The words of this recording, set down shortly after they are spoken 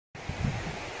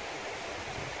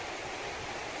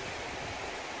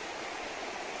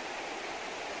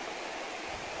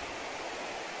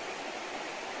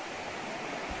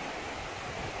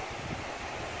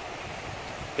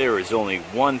There is only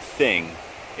one thing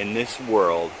in this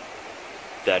world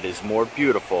that is more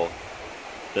beautiful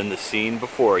than the scene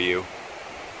before you.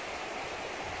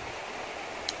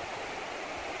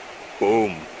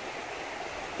 Boom.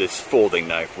 This folding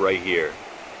knife right here.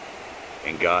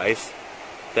 And guys,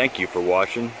 thank you for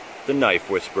watching The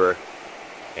Knife Whisperer.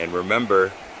 And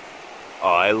remember,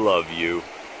 I love you.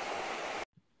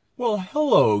 Well,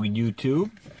 hello YouTube.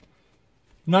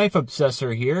 Knife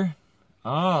Obsessor here.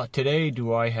 Today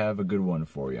do I have a good one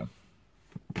for you.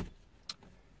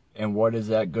 And what is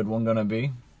that good one gonna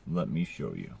be? Let me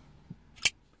show you.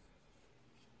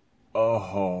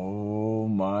 Oh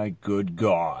my good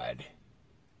God.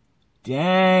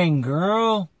 Dang,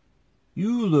 girl.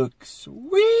 You look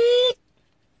sweet.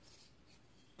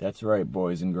 That's right,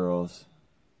 boys and girls.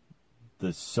 The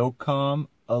Socom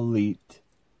Elite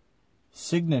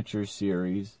Signature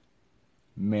Series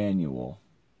Manual.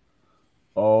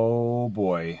 Oh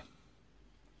boy.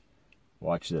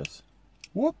 Watch this.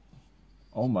 Whoop.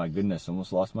 Oh my goodness,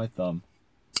 almost lost my thumb.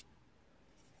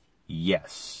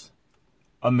 Yes.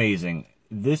 Amazing.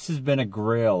 This has been a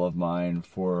grail of mine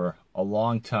for a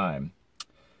long time.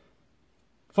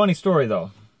 Funny story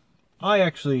though. I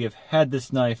actually have had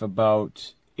this knife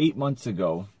about 8 months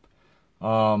ago.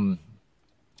 I've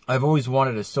always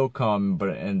wanted a Socom,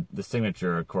 and the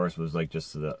Signature, of course, was like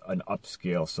just an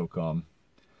upscale Socom.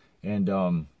 And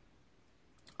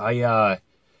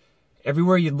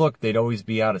everywhere you look, they'd always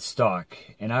be out of stock.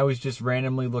 And I was just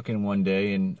randomly looking one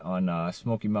day on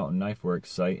Smoky Mountain Knife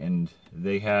Works site, and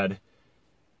they had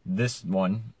this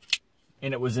one,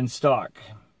 and it was in stock.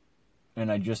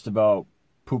 And I just about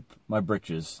pooped my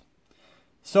britches.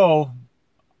 So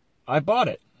I bought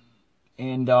it,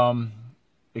 and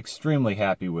extremely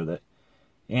happy with it.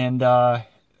 And I've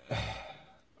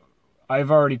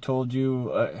already told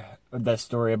you that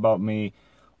story about me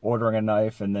ordering a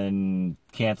knife and then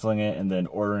canceling it and then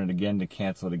ordering it again to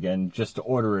cancel it again just to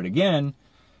order it again.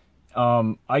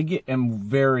 I am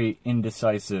very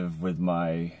indecisive with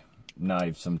my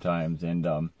knives sometimes,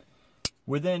 and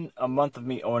within a month of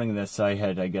me owning this, I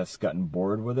had, I guess, gotten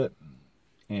bored with it,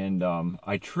 and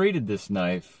I traded this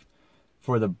knife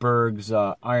for the Berg's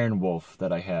Iron Wolf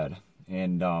that I had.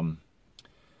 And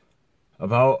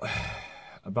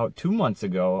about 2 months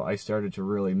ago, I started to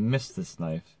really miss this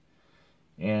knife.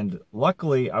 And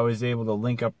luckily, I was able to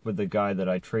link up with the guy that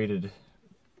I traded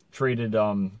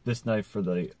this knife for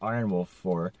the Iron Wolf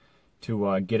for,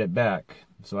 to get it back.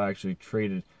 So I actually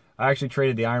traded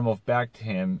the Iron Wolf back to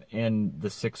him and the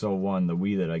 601, the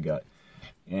Wii that I got.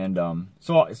 And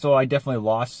so I definitely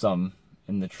lost some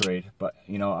in the trade, but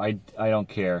you know, I don't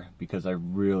care, because I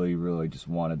really just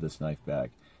wanted this knife back.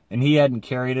 And he hadn't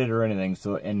carried it or anything,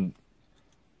 so, and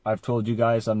I've told you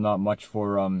guys I'm not much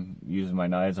for using my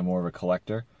knives. I'm more of a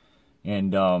collector.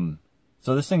 And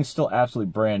so this thing's still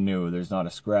absolutely brand new. There's not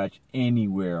a scratch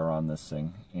anywhere on this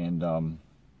thing. And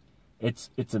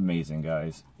it's amazing,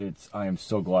 guys. I am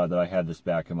so glad that I had this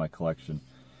back in my collection.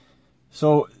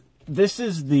 So this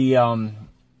is the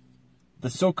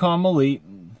Socom Elite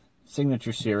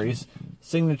Signature Series.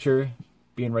 Signature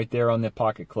being right there on the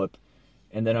pocket clip.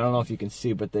 And then I don't know if you can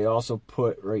see, but they also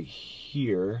put right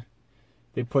here,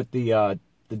 they put the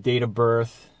date of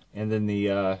birth and then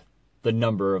the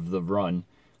number of the run.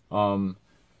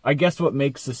 I guess what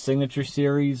makes the Signature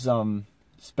Series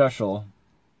special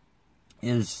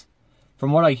is,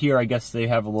 from what I hear, I guess they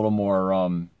have a little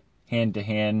more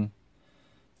hand-to-hand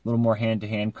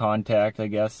contact, I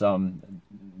guess.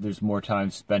 There's more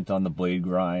time spent on the blade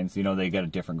grinds. You know, they got a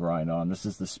different grind on. This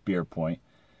is the spear point.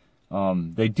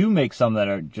 They do make some that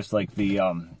are just like the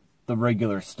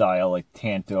regular style, like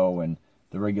Tanto and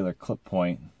the regular clip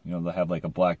point. You know, they'll have like a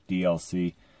black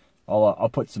DLC. I'll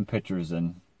put some pictures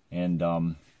in. And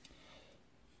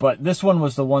but this one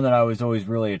was the one that I was always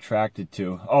really attracted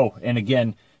to. Oh, and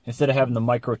again, instead of having the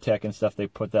Microtech and stuff, they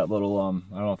put that little I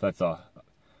don't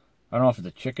know if it's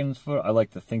a chicken's foot. I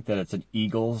like to think that it's an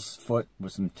eagle's foot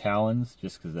with some talons,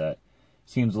 just because that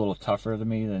seems a little tougher to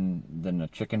me than a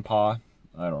chicken paw.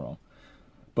 I don't know.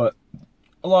 But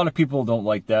a lot of people don't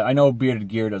like that. I know Bearded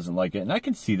Gear doesn't like it, and I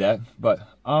can see that. But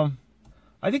I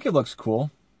think it looks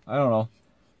cool. I don't know.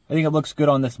 I think it looks good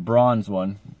on this bronze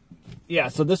one. Yeah,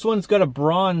 so this one's got a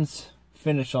bronze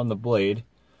finish on the blade.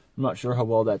 I'm not sure how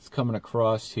well that's coming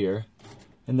across here.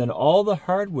 And then all the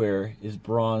hardware is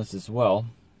bronze as well.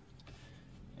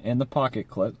 And the pocket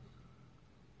clip.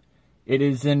 It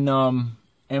is in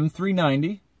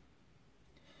M390.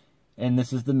 And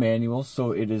this is the manual,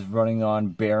 so it is running on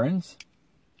Barons.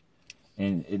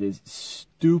 And it is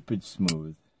stupid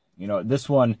smooth. You know, this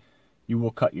one, you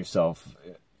will cut yourself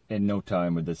in no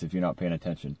time with this if you're not paying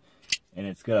attention. and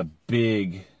it's got a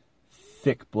big,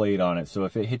 thick blade on it. So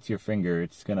if it hits your finger,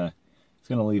 it's gonna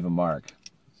leave a mark,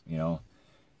 you know.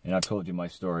 And I've told you my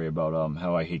story about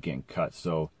how I hate getting cut.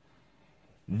 So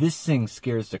this thing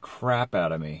scares the crap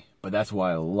out of me, but that's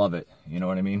why I love it. You know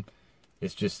what I mean?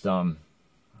 It's just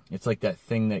it's like that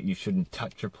thing that you shouldn't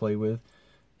touch or play with,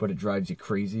 but it drives you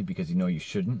crazy because you know you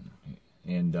shouldn't.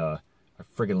 And I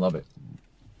friggin' love it.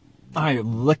 I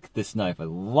lick this knife. I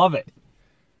love it.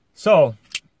 So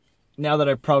now that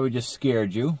I've probably just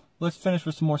scared you, let's finish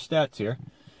with some more stats here.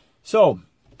 So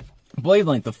blade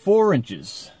length of 4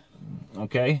 inches.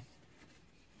 Okay,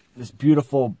 this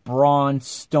beautiful bronze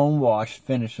stonewash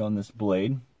finish on this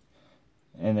blade,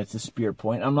 and it's a spear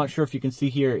point. I'm not sure if you can see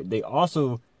here, they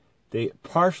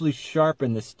partially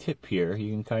sharpen this tip here.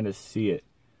 You can kind of see it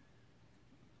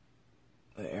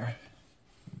there.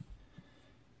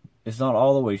 It's not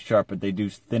all the way sharp, but they do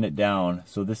thin it down,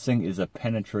 so this thing is a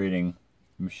penetrating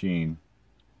machine.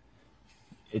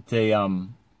 It's a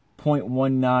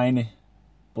 0.19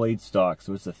 blade stock,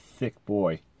 so it's a thick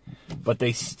boy. But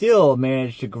they still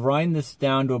managed to grind this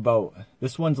down to about,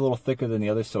 this one's a little thicker than the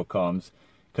other Socoms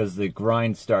because the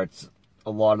grind starts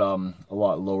a lot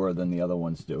lower than the other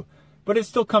ones do. But it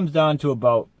still comes down to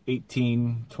about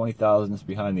 18, 20 thousandths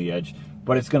behind the edge.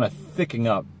 But it's going to thicken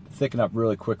up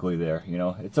really quickly there, you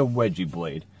know. It's a wedgie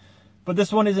blade. But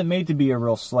this one isn't made to be a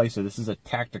real slicer. This is a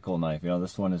tactical knife, you know.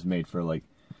 This one is made for, like,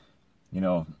 you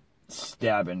know,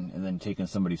 stabbing and then taking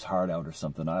somebody's heart out or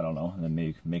something. I don't know. And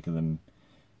then making them,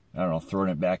 I don't know, throwing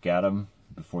it back at them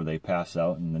before they pass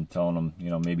out and then telling them, you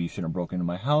know, maybe you shouldn't have broken into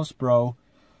my house, bro.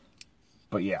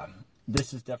 But yeah,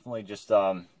 this is definitely just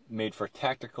made for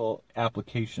tactical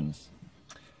applications.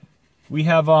 We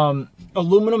have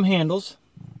aluminum handles.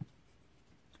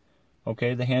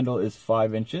 Okay, the handle is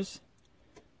 5 inches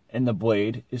and the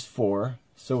blade is 4.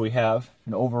 So we have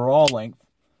an overall length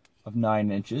of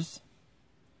 9 inches.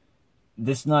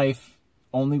 This knife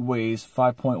only weighs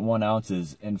 5.1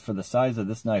 ounces, and for the size of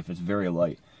this knife, it's very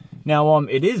light. Now,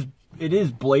 it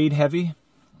is blade heavy.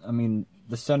 I mean,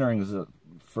 the centering is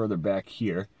further back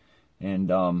here, and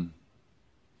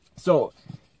so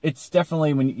it's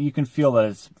definitely, when you can feel that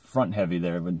it's front heavy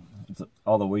there, but it's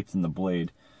all the weight's in the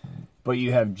blade. But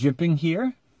you have jimping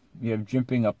here, you have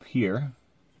jimping up here.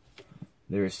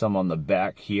 There's some on the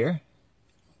back here,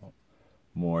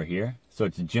 more here. So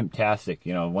it's jimp-tastic,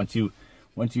 you know. Once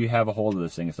you have a hold of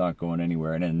this thing, it's not going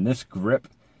anywhere. And then this grip,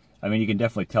 I mean, you can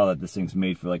definitely tell that this thing's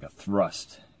made for like a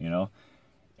thrust, you know.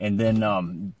 And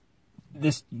then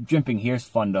this jimping here is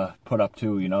fun to put up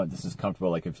too, you know. This is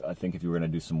comfortable, like I think if you were going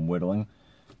to do some whittling.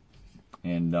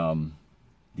 And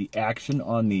the action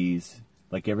on these,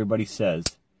 like everybody says,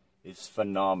 is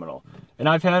phenomenal. And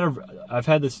I've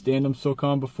had this stand-up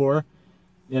Socom before.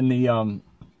 In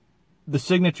the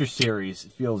Signature series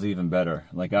feels even better.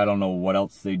 Like, I don't know what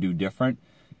else they do different,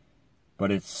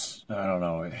 but it's, I don't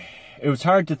know. It was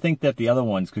hard to think that the other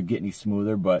ones could get any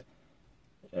smoother, but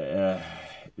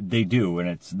they do, and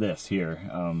it's this here.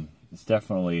 It's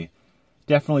definitely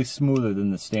smoother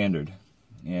than the standard,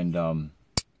 and I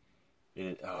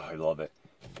love it.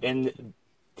 And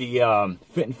the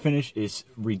fit and finish is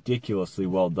ridiculously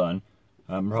well done.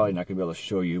 I'm probably not gonna be able to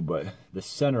show you, but the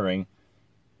centering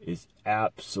is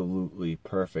absolutely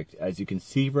perfect. As you can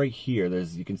see right here,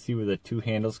 you can see where the two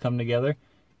handles come together.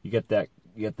 You get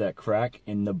that crack,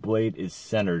 and the blade is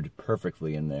centered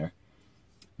perfectly in there.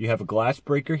 You have a glass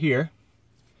breaker here,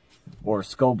 or a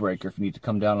skull breaker if you need to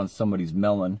come down on somebody's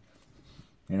melon.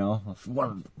 You know,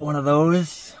 one of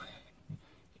those.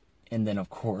 And then,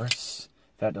 of course,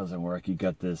 if that doesn't work, you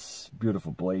got this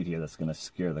beautiful blade here that's gonna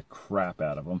scare the crap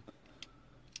out of them.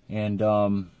 And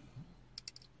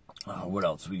what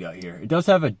else we got here? It does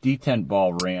have a detent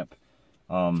ball ramp,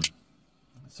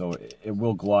 so it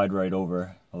will glide right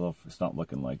over, although it's not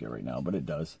looking like it right now, but it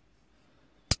does.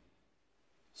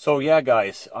 So yeah,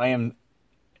 guys, I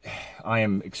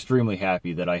am extremely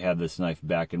happy that I have this knife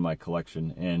back in my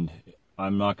collection, and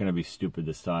I'm not going to be stupid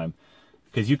this time,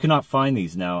 because you cannot find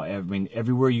these now. I mean,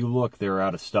 everywhere you look, they're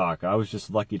out of stock. I was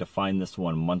just lucky to find this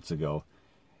one months ago,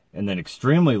 and then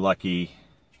extremely lucky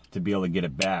to be able to get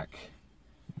it back.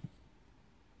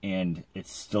 And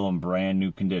it's still in brand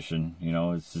new condition. You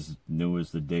know, it's as new as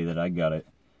the day that I got it.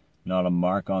 Not a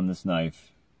mark on this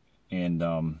knife.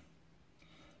 And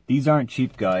these aren't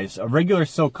cheap, guys. A regular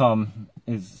Socom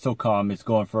is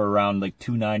going for around like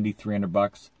 $290,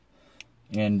 $300.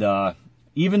 And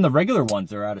even the regular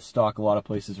ones are out of stock a lot of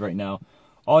places right now.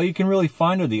 All you can really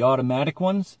find are the automatic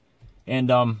ones. And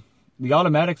the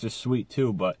automatics are sweet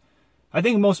too, but I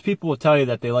think most people will tell you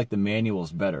that they like the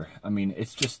manuals better. I mean,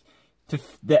 it's just,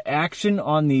 the action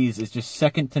on these is just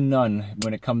second to none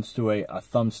when it comes to a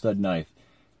thumb stud knife.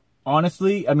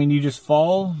 Honestly, I mean, you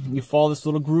follow this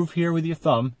little groove here with your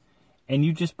thumb, and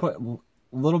you just put a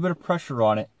little bit of pressure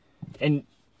on it, and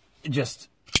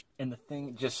the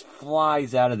thing just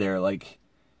flies out of there. Like,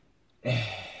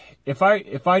 if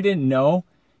I didn't know,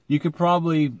 you could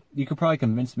probably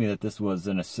convince me that this was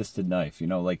an assisted knife. You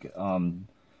know, like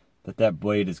that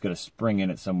blade is got a spring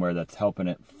in it somewhere that's helping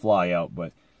it fly out,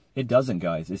 but it doesn't,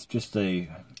 guys. It's just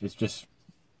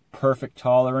perfect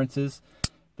tolerances.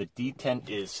 The detent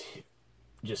is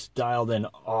just dialed in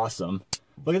awesome.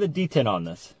 Look at the detent on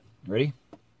this. Ready?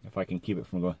 If I can keep it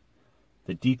from going.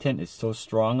 The detent is so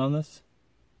strong on this.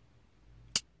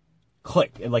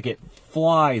 Click. Like it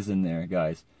flies in there,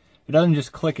 guys. It doesn't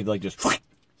just click, it like just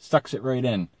sucks it right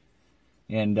in.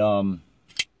 And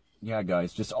yeah,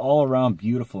 guys, just all around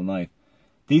beautiful knife.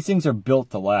 These things are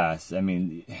built to last. I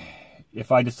mean,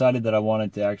 if I decided that I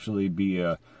wanted to actually be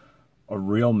a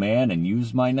real man and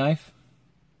use my knife,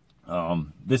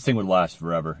 this thing would last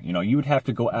forever. You know, you would have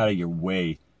to go out of your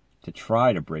way to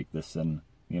try to break this, and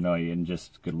you know, and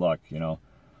just good luck. You know,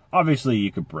 obviously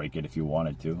you could break it if you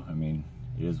wanted to. I mean,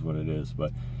 it is what it is.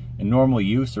 But in normal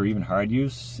use or even hard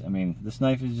use, I mean, this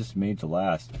knife is just made to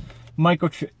last.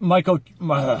 Microtech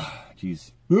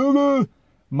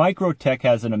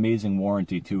has an amazing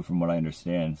warranty too, from what I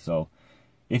understand. So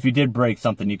if you did break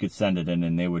something, you could send it in,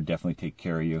 and they would definitely take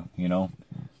care of you. You know.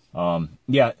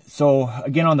 Yeah, so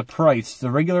again, on the price, the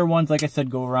regular ones, like I said,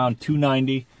 go around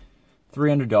 $290,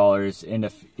 $300, and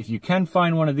if you can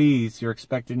find one of these, you're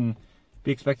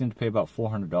be expecting to pay about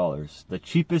 $400. The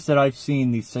cheapest that I've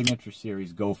seen these Signature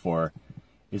Series go for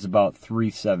is about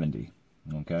 $370.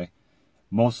 Okay,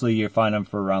 mostly you find them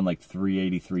for around like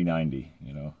 $380, $390.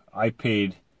 You know, I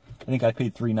think I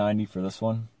paid $390 for this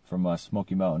one from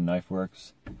Smoky Mountain Knife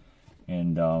Works,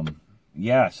 and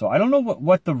yeah, so I don't know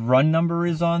what the run number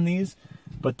is on these,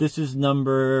 but this is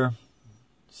number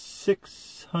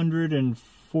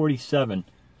 647.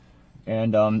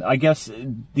 And I guess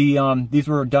these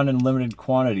were done in limited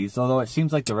quantities, although it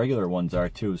seems like the regular ones are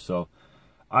too. So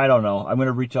I don't know. I'm going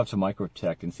to reach out to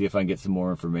Microtech and see if I can get some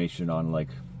more information on like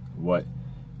what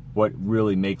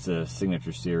really makes a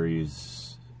Signature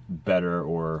Series better,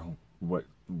 or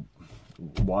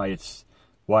why it's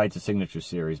a Signature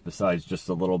Series, besides just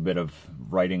a little bit of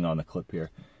writing on the clip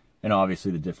here, and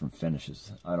obviously the different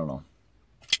finishes. I don't know,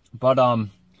 but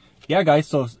yeah, guys.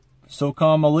 So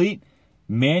Socom Elite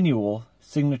manual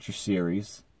Signature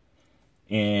Series,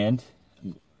 and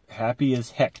happy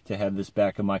as heck to have this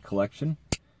back in my collection.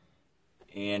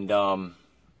 And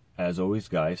as always,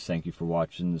 guys, thank you for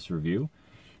watching this review.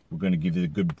 We're going to give you the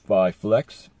goodbye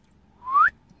flex,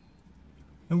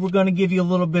 and we're going to give you a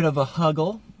little bit of a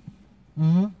huggle.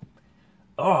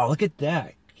 Oh, look at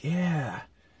that. Yeah,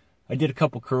 I did a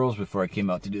couple curls before I came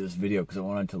out to do this video because I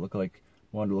wanted to look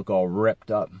all ripped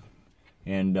up.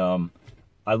 And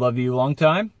I love you a long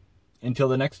time. Until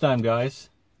the next time, guys.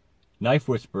 Knife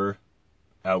Whisperer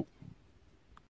out.